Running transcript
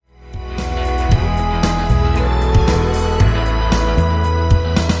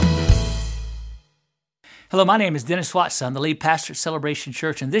Hello, my name is Dennis Watson. I'm the lead pastor at Celebration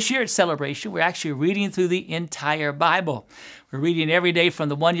Church. And this year at Celebration, we're actually reading through the entire Bible. We're reading every day from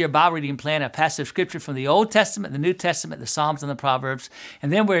the one-year Bible reading plan, a passage of scripture from the Old Testament, the New Testament, the Psalms, and the Proverbs.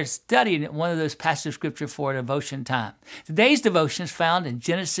 And then we're studying one of those passages of scripture for a devotion time. Today's devotion is found in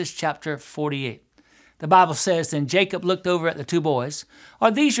Genesis chapter 48. The Bible says, "Then Jacob looked over at the two boys. 'Are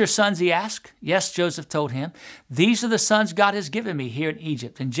these your sons?' he asked. 'Yes,' Joseph told him. 'These are the sons God has given me here in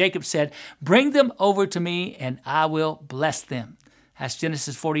Egypt.' And Jacob said, 'Bring them over to me, and I will bless them.'" That's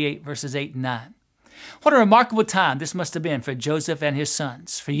Genesis 48, verses 8 and 9. What a remarkable time this must have been for Joseph and his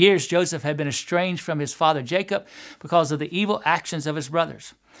sons. For years, Joseph had been estranged from his father Jacob because of the evil actions of his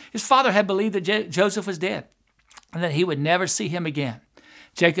brothers. His father had believed that Joseph was dead and that he would never see him again.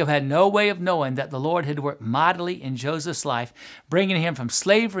 Jacob had no way of knowing that the Lord had worked mightily in Joseph's life, bringing him from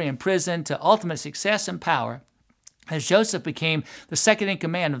slavery and prison to ultimate success and power, as Joseph became the second in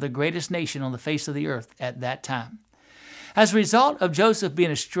command of the greatest nation on the face of the earth at that time. As a result of Joseph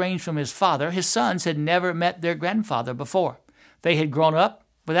being estranged from his father, his sons had never met their grandfather before. They had grown up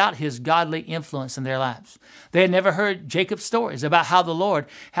without his godly influence in their lives. They had never heard Jacob's stories about how the Lord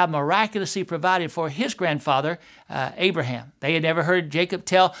had miraculously provided for his grandfather, Abraham. They had never heard Jacob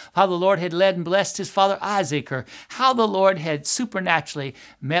tell how the Lord had led and blessed his father Isaac, or how the Lord had supernaturally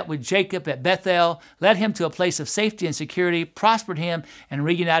met with Jacob at Bethel, led him to a place of safety and security, prospered him, and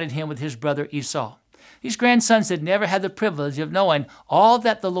reunited him with his brother Esau. These grandsons had never had the privilege of knowing all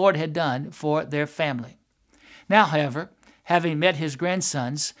that the Lord had done for their family. Now, however, having met his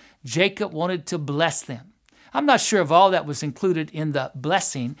grandsons, Jacob wanted to bless them. I'm not sure of all that was included in the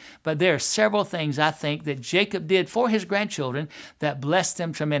blessing, but there are several things I think that Jacob did for his grandchildren that blessed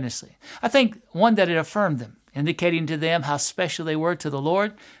them tremendously. I think one, that it affirmed them, indicating to them how special they were to the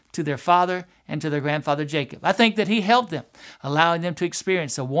Lord, to their father, and to their grandfather Jacob. I think that he helped them, allowing them to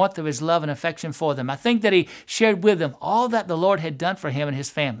experience the warmth of his love and affection for them. I think that he shared with them all that the Lord had done for him and his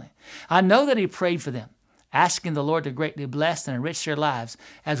family. I know that he prayed for them, asking the Lord to greatly bless and enrich their lives,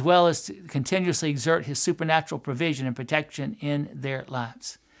 as well as to continuously exert his supernatural provision and protection in their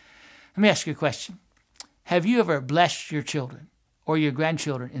lives. Let me ask you a question. Have you ever blessed your children or your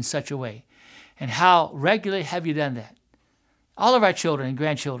grandchildren in such a way? And how regularly have you done that? All of our children and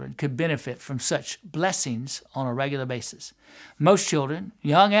grandchildren could benefit from such blessings on a regular basis. Most children,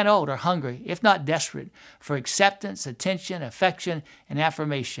 young and old, are hungry, if not desperate, for acceptance, attention, affection, and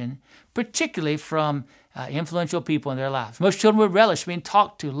affirmation, particularly from influential people in their lives. Most children would relish being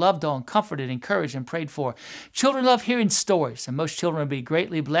talked to, loved on, comforted, encouraged, and prayed for. Children love hearing stories, and most children would be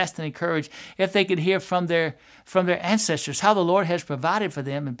greatly blessed and encouraged if they could hear from their ancestors how the Lord has provided for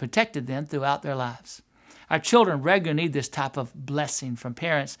them and protected them throughout their lives. Our children regularly need this type of blessing from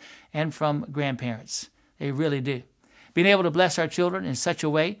parents and from grandparents. They really do. Being able to bless our children in such a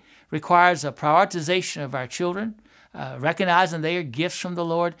way requires a prioritization of our children, recognizing they are gifts from the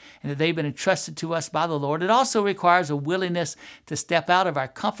Lord and that they've been entrusted to us by the Lord. It also requires a willingness to step out of our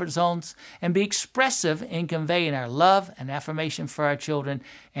comfort zones and be expressive in conveying our love and affirmation for our children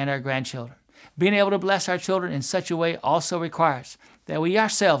and our grandchildren. Being able to bless our children in such a way also requires that we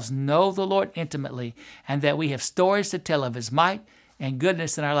ourselves know the Lord intimately and that we have stories to tell of his might and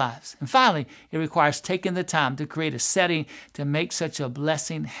goodness in our lives. And finally, it requires taking the time to create a setting to make such a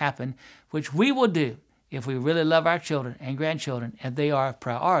blessing happen, which we will do if we really love our children and grandchildren and they are a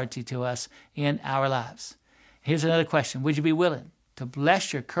priority to us in our lives. Here's another question. Would you be willing to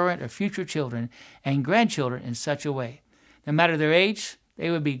bless your current or future children and grandchildren in such a way? No matter their age, they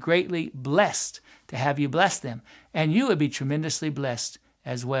would be greatly blessed to have you bless them, and you would be tremendously blessed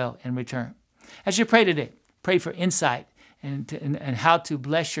as well in return. As you pray today, pray for insight and how to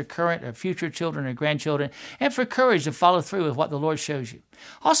bless your current or future children or grandchildren, and for courage to follow through with what the Lord shows you.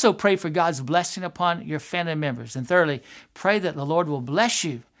 Also pray for God's blessing upon your family members. And thirdly, pray that the Lord will bless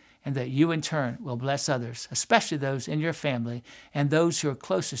you and that you in turn will bless others, especially those in your family and those who are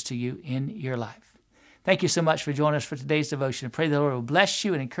closest to you in your life. Thank you so much for joining us for today's devotion. I pray the Lord will bless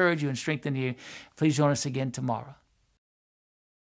you and encourage you and strengthen you. Please join us again tomorrow.